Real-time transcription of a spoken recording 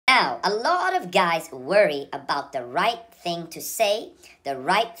Now, a lot of guys worry about the right thing to say, the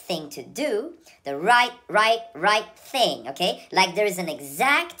right thing to do, the right thing, okay? Like there is an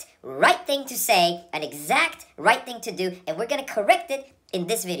exact right thing to say, an exact right thing to do, and we're gonna correct it in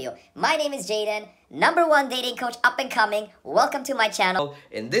this video. My name is Jayden, #1 dating coach up and coming. Welcome to my channel.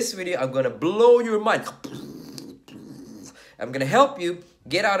 In this video, I'm gonna blow your mind. I'm gonna help you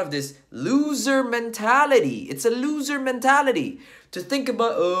get out of this loser mentality. It's a loser mentality. To think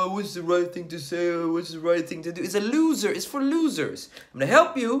about, oh, what's the right thing to say? Oh, what's the right thing to do? It's a loser. It's for losers. I'm gonna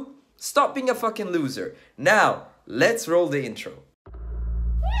help you stop being a fucking loser. Now, let's roll the intro.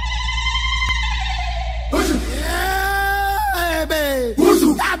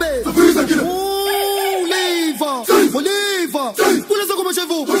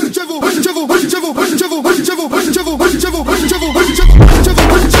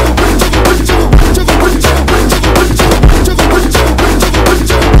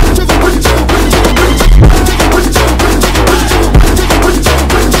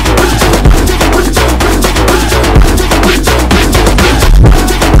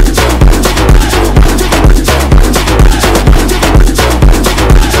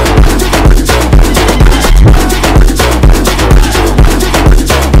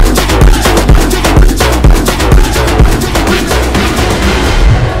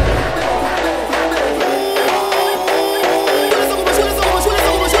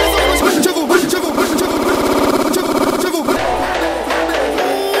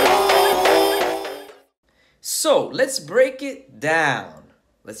 So, let's break it down.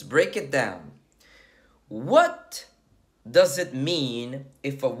 Let's break it down. What does it mean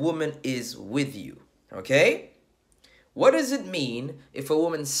if a woman is with you? Okay? What does it mean if a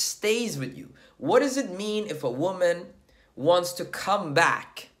woman stays with you? What does it mean if a woman wants to come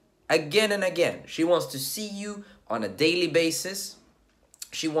back again and again? She wants to see you on a daily basis.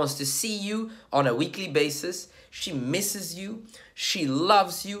 She wants to see you on a weekly basis. She misses you. She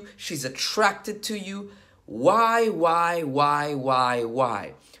loves you. She's attracted to you. Why?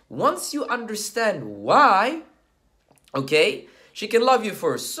 Once you understand why, okay, she can love you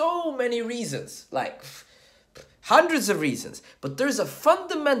for so many reasons, like hundreds of reasons, but there's a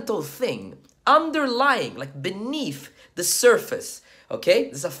fundamental thing underlying, like beneath the surface, okay?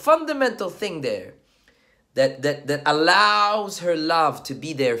 There's a fundamental thing there that allows her love to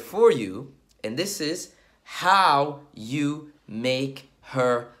be there for you, and this is how you make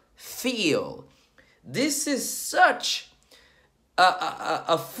her feel. This is such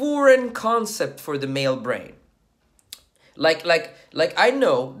a foreign concept for the male brain. Like I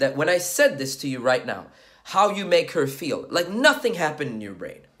know that when I said this to you right now, how you make her feel, like nothing happened in your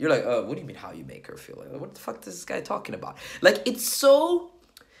brain. You're like, oh, what do you mean how you make her feel? Like, what the fuck is this guy talking about? Like it's so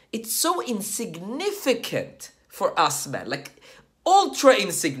insignificant for us men, like ultra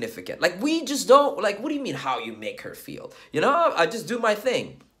insignificant. Like we just don't, like, what do you mean how you make her feel? You know, I just do my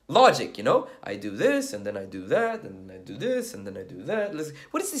thing. Logic, you know, I do this and then I do that and then I do this and then I do that.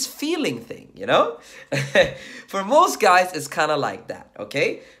 What is this feeling thing, you know? For most guys, it's kind of like that,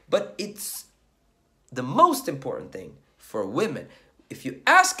 okay? But it's the most important thing for women. If you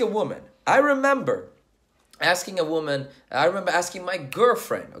ask a woman, I remember asking my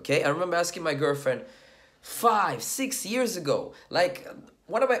girlfriend, okay? I remember asking my girlfriend 5-6 years ago, like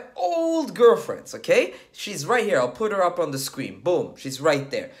one of my old girlfriends, okay? She's right here. I'll put her up on the screen. Boom. She's right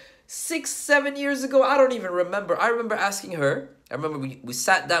there. 6-7 years ago, I don't even remember. I remember asking her. I remember we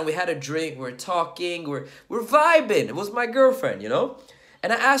sat down, we had a drink, we were talking, we're vibing. It was my girlfriend, you know?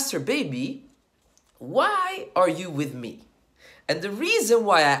 And I asked her, baby, why are you with me? And the reason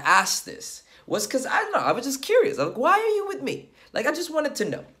why I asked this was because, I don't know, I was just curious. I was like, why are you with me? Like, I just wanted to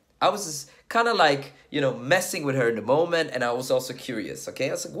know. I was just kind of like, you know, messing with her in the moment, and I was also curious, okay?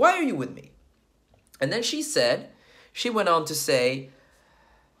 I was like, why are you with me? And then she went on to say,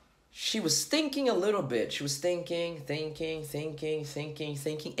 she was thinking a little bit. She was thinking, and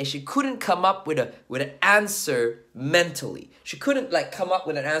she couldn't come up with an answer mentally. She couldn't like come up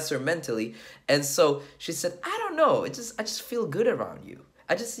with an answer mentally, and so she said, I don't know, I just feel good around you.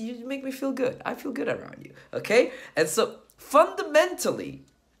 You make me feel good. I feel good around you, okay? And so fundamentally,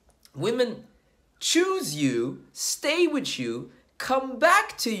 women choose you, stay with you, come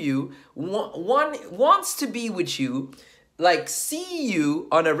back to you, wants to be with you, like see you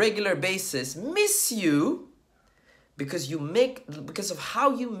on a regular basis, miss you, because of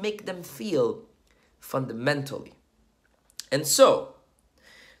how you make them feel fundamentally. And so,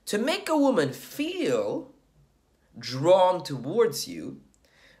 to make a woman feel drawn towards you,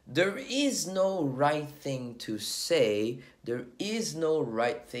 there is no right thing to say. There is no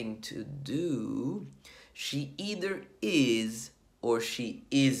right thing to do. She either is or she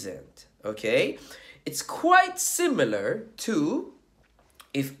isn't, okay? It's quite similar to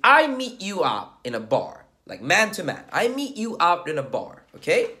if I meet you out in a bar, like man to man. I meet you out in a bar,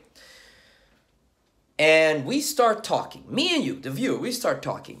 okay? And we start talking. Me and you, the viewer, we start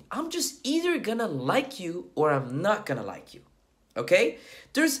talking. I'm just either gonna like you or I'm not gonna like you, okay?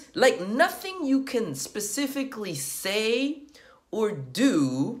 There's like nothing you can specifically say or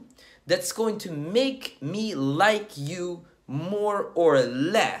do that's going to make me like you more or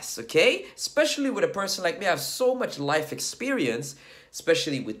less, okay? Especially with a person like me. I have so much life experience,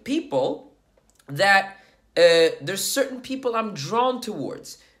 especially with people, that there's certain people I'm drawn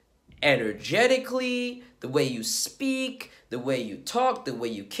towards. Energetically, the way you speak, the way you talk, the way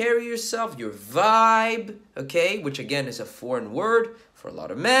you carry yourself, your vibe, okay? Which again is a foreign word for a lot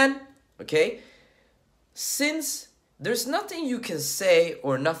of men, okay? Since there's nothing you can say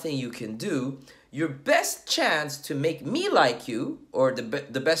or nothing you can do, your best chance to make me like you, or the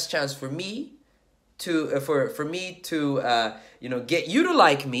best chance for me to for me to get you to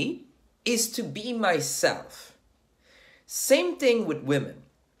like me, is to be myself. Same thing with women.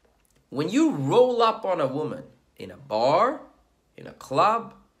 When you roll up on a woman in a bar, in a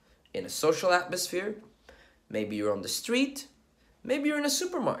club, in a social atmosphere, maybe you're on the street, maybe you're in a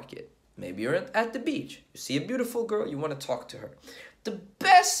supermarket, maybe you're at the beach, you see a beautiful girl, you want to talk to her. The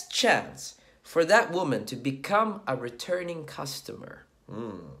best chance for that woman to become a returning customer,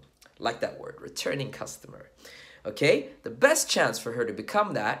 like that word, returning customer, okay? The best chance for her to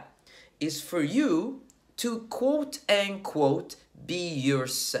become that is for you to quote unquote be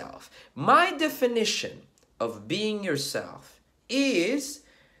yourself. My definition of being yourself is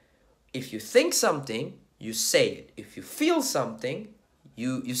if you think something, you say it. If you feel something,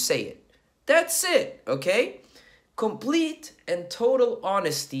 you say it. That's it, okay? Complete and total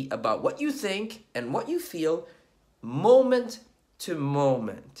honesty about what you think and what you feel moment to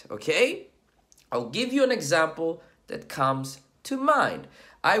moment, okay? I'll give you an example that comes to mind.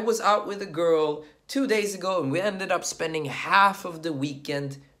 I was out with a girl 2 days ago and we ended up spending half of the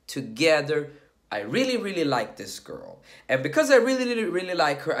weekend together. I really, really like this girl. And because I really, really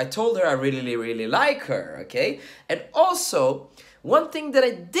like her, I told her I really, really like her, okay? And also, one thing that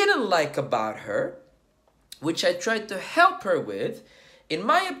I didn't like about her, which I tried to help her with, in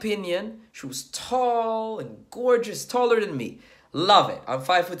my opinion, she was tall and gorgeous, taller than me. Love it. I'm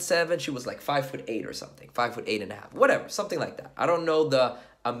 5'7". She was like 5'8" or something, 5'8.5", whatever, something like that. I don't know the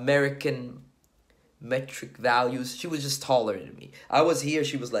American metric values. She was just taller than me. I was here,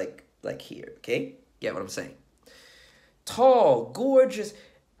 she was like here, okay? Get what I'm saying? Tall, gorgeous,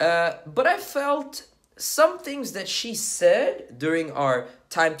 but I felt some things that she said during our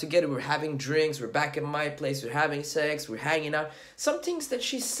time together. We're having drinks, we're back at my place, we're having sex, we're hanging out. Some things that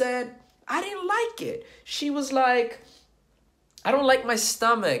she said, I didn't like it. She was like, I don't like my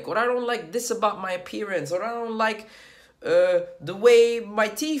stomach, or I don't like this about my appearance, or I don't like the way my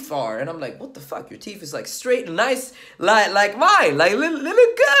teeth are. And I'm like, what the fuck? Your teeth is like straight and nice, like mine, like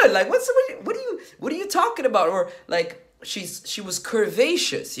look good. Like what are you talking about? Or like she was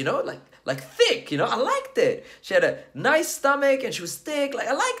curvaceous, you know, like thick, you know. I liked it. She had a nice stomach and she was thick. Like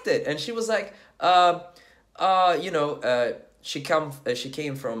I liked it. And she was like, she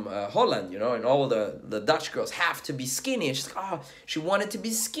came from Holland, you know, and all the Dutch girls have to be skinny. And she's like, she wanted to be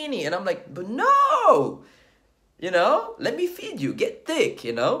skinny. And I'm like, but no, you know, let me feed you, get thick,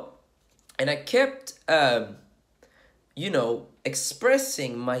 you know. And I kept,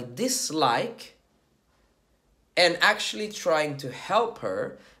 expressing my dislike and actually trying to help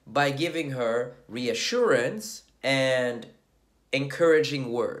her by giving her reassurance and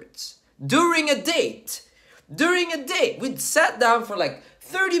encouraging words. During a date, we'd sat down for like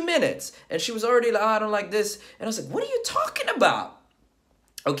 30 minutes and she was already like, I don't like this. And I was like, what are you talking about?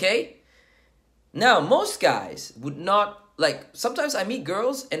 Okay? Now, most guys would not, like, sometimes I meet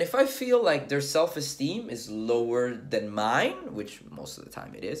girls and if I feel like their self-esteem is lower than mine, which most of the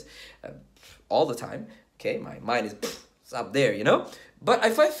time it is, all the time, okay, my mind is it's up there, you know? But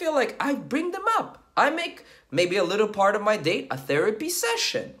if I feel like I bring them up, I make maybe a little part of my date a therapy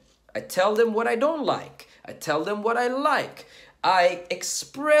session. I tell them what I don't like. I tell them what I like. I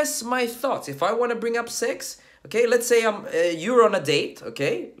express my thoughts. If I want to bring up sex, okay, let's say you're on a date,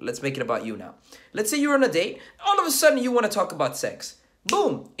 okay? Let's make it about you now. Let's say you're on a date. All of a sudden you want to talk about sex.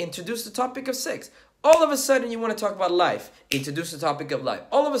 Boom, introduce the topic of sex. All of a sudden you want to talk about life. Introduce the topic of life.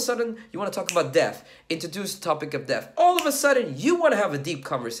 All of a sudden you want to talk about death. Introduce the topic of death. All of a sudden you want to have a deep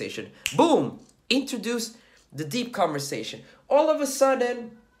conversation. Boom, introduce the deep conversation. All of a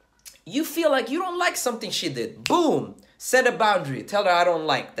sudden you feel like you don't like something she did. Boom, set a boundary. Tell her I don't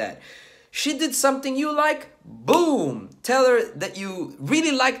like that. She did something you like, boom, tell her that you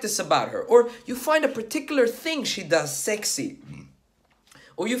really like this about her. Or you find a particular thing she does sexy.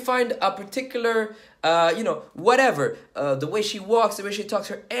 Or you find a particular, whatever, the way she walks, the way she talks,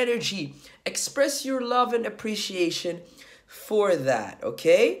 her energy. Express your love and appreciation for that,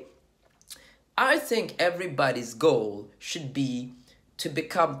 okay? I think everybody's goal should be to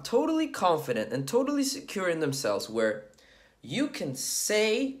become totally confident and totally secure in themselves, where you can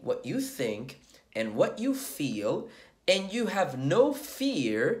say what you think and what you feel, and you have no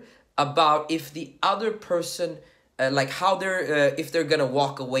fear about if the other person, if they're gonna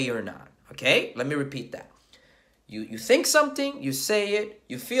walk away or not. Okay, let me repeat that. You think something, you say it.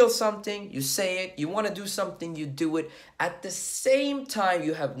 You feel something, you say it. You want to do something, you do it. At the same time,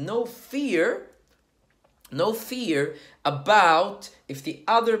 you have no fear about if the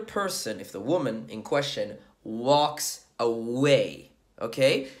other person, if the woman in question walks away.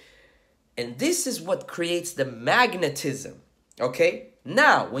 Okay, and this is what creates the magnetism. Okay,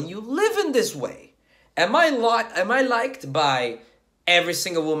 now when you live in this way, am I liked by every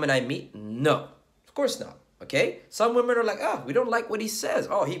single woman I meet? No, of course not. Okay, some women are like, we don't like what he says.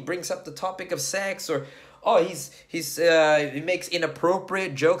 Oh, he brings up the topic of sex, or he makes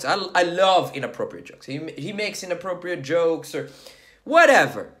inappropriate jokes. I love inappropriate jokes. He makes inappropriate jokes or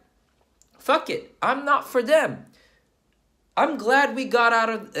whatever. Fuck it, I'm not for them. I'm glad we got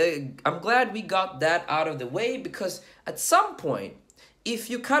that out of the way, because at some point, if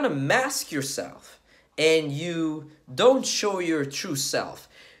you kind of mask yourself and you don't show your true self,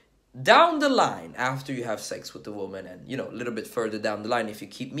 down the line, after you have sex with the woman, and a little bit further down the line, if you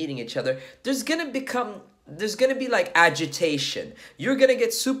keep meeting each other, there's gonna be like agitation. You're gonna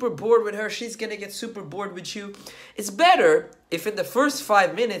get super bored with her, she's gonna get super bored with you. It's better if in the first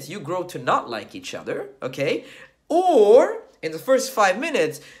 5 minutes you grow to not like each other, okay? Or in the first 5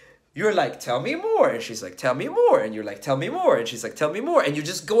 minutes, you're like, tell me more, and she's like, tell me more, and you're like, tell me more, and she's like, tell me more, and you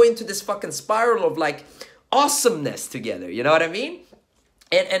just go into this fucking spiral of like awesomeness together. You know what I mean?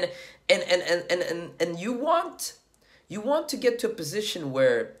 And you want to get to a position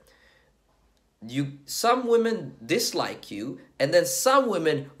where some women dislike you, and then some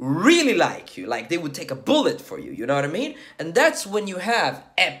women really like you, like they would take a bullet for you. You know what I mean? And that's when you have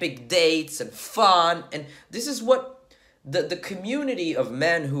epic dates and fun. And this is what the community of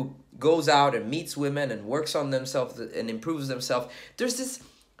men who goes out and meets women and works on themselves and improves themselves. There's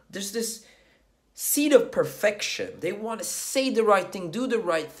this seed of perfection. They want to say the right thing, do the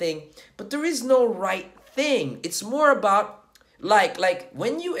right thing, but there is no right thing. It's more about like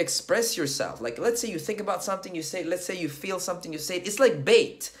when you express yourself, like let's say you think about something, you say it. Let's say you feel something, you say it. It's like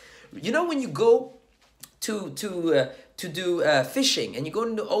bait. You know, when you go to do fishing and you go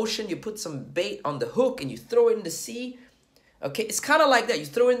into the ocean, you put some bait on the hook and you throw it in the sea. Okay, it's kind of like that. You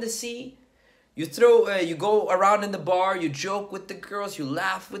throw it in the sea. You go around in the bar, you joke with the girls, you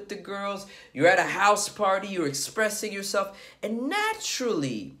laugh with the girls, you're at a house party, you're expressing yourself, and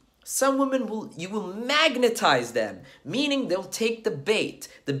naturally, some women you will magnetize them, meaning they'll take the bait.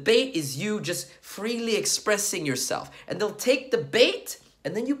 The bait is you just freely expressing yourself, and they'll take the bait,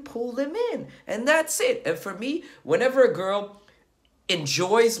 and then you pull them in, and that's it. And for me, whenever a girl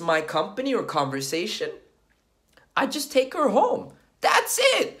enjoys my company or conversation, I just take her home. That's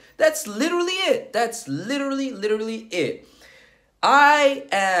it. That's literally it. That's literally it. I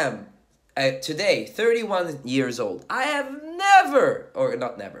am today 31 years old. I have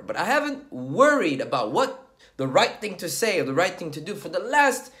I haven't worried about what the right thing to say or the right thing to do for the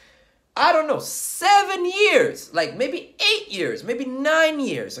last, 7 years, like maybe 8 years, maybe 9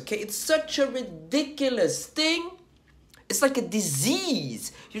 years. Okay, it's such a ridiculous thing. It's like a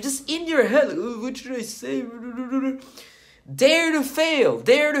disease. You're just in your head, like, oh, what should I say? Dare to fail,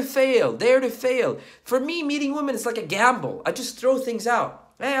 dare to fail, dare to fail. For me, meeting women is like a gamble. I just throw things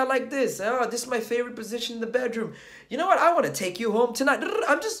out. Hey, I like this. Oh, this is my favorite position in the bedroom. You know what? I want to take you home tonight.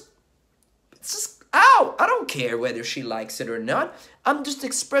 It's just out. I don't care whether she likes it or not. I'm just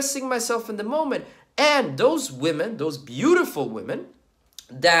expressing myself in the moment. And those women, those beautiful women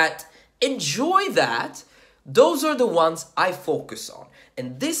that enjoy that, those are the ones I focus on.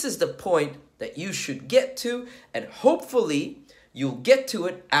 And this is the point that you should get to, and hopefully you'll get to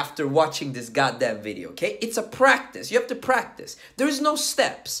it after watching this goddamn video, okay? It's a practice. You have to practice. There's no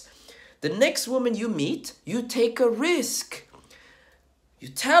steps. The next woman you meet, you take a risk. You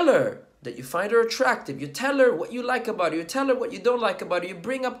tell her that you find her attractive. You tell her what you like about her. You tell her what you don't like about her. You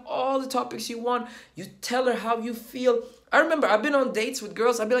bring up all the topics you want. You tell her how you feel. I remember I've been on dates with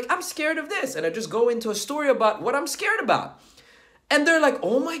girls. I'd be like, I'm scared of this. And I just go into a story about what I'm scared about. And they're like,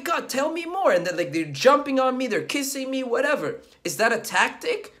 oh my God, tell me more. And they're jumping on me, they're kissing me, whatever. Is that a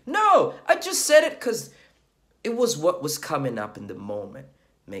tactic? No, I just said it because it was what was coming up in the moment.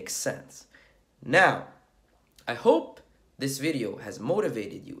 Makes sense. Now, I hope this video has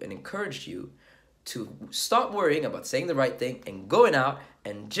motivated you and encouraged you to stop worrying about saying the right thing and going out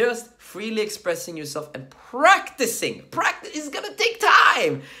and just freely expressing yourself and practicing. Practice is gonna take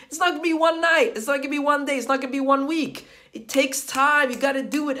time. It's not gonna be one night. It's not gonna be one day. It's not gonna be 1 week. It takes time. You gotta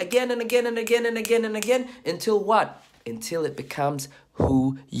do it again and again and again and again and again until what? Until it becomes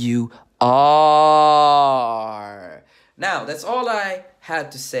who you are. Now, that's all I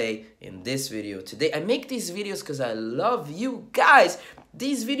had to say in this video today. I make these videos because I love you guys.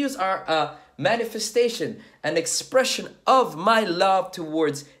 These videos are a manifestation, an expression of my love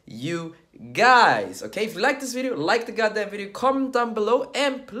towards you guys. Okay, if you like this video, like the goddamn video, comment down below,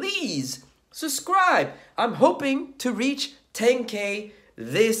 and please subscribe. I'm hoping to reach 10K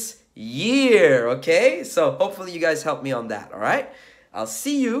this year. Okay, so hopefully you guys help me on that. All right, I'll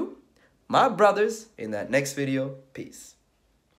see you, my brothers, in that next video. Peace.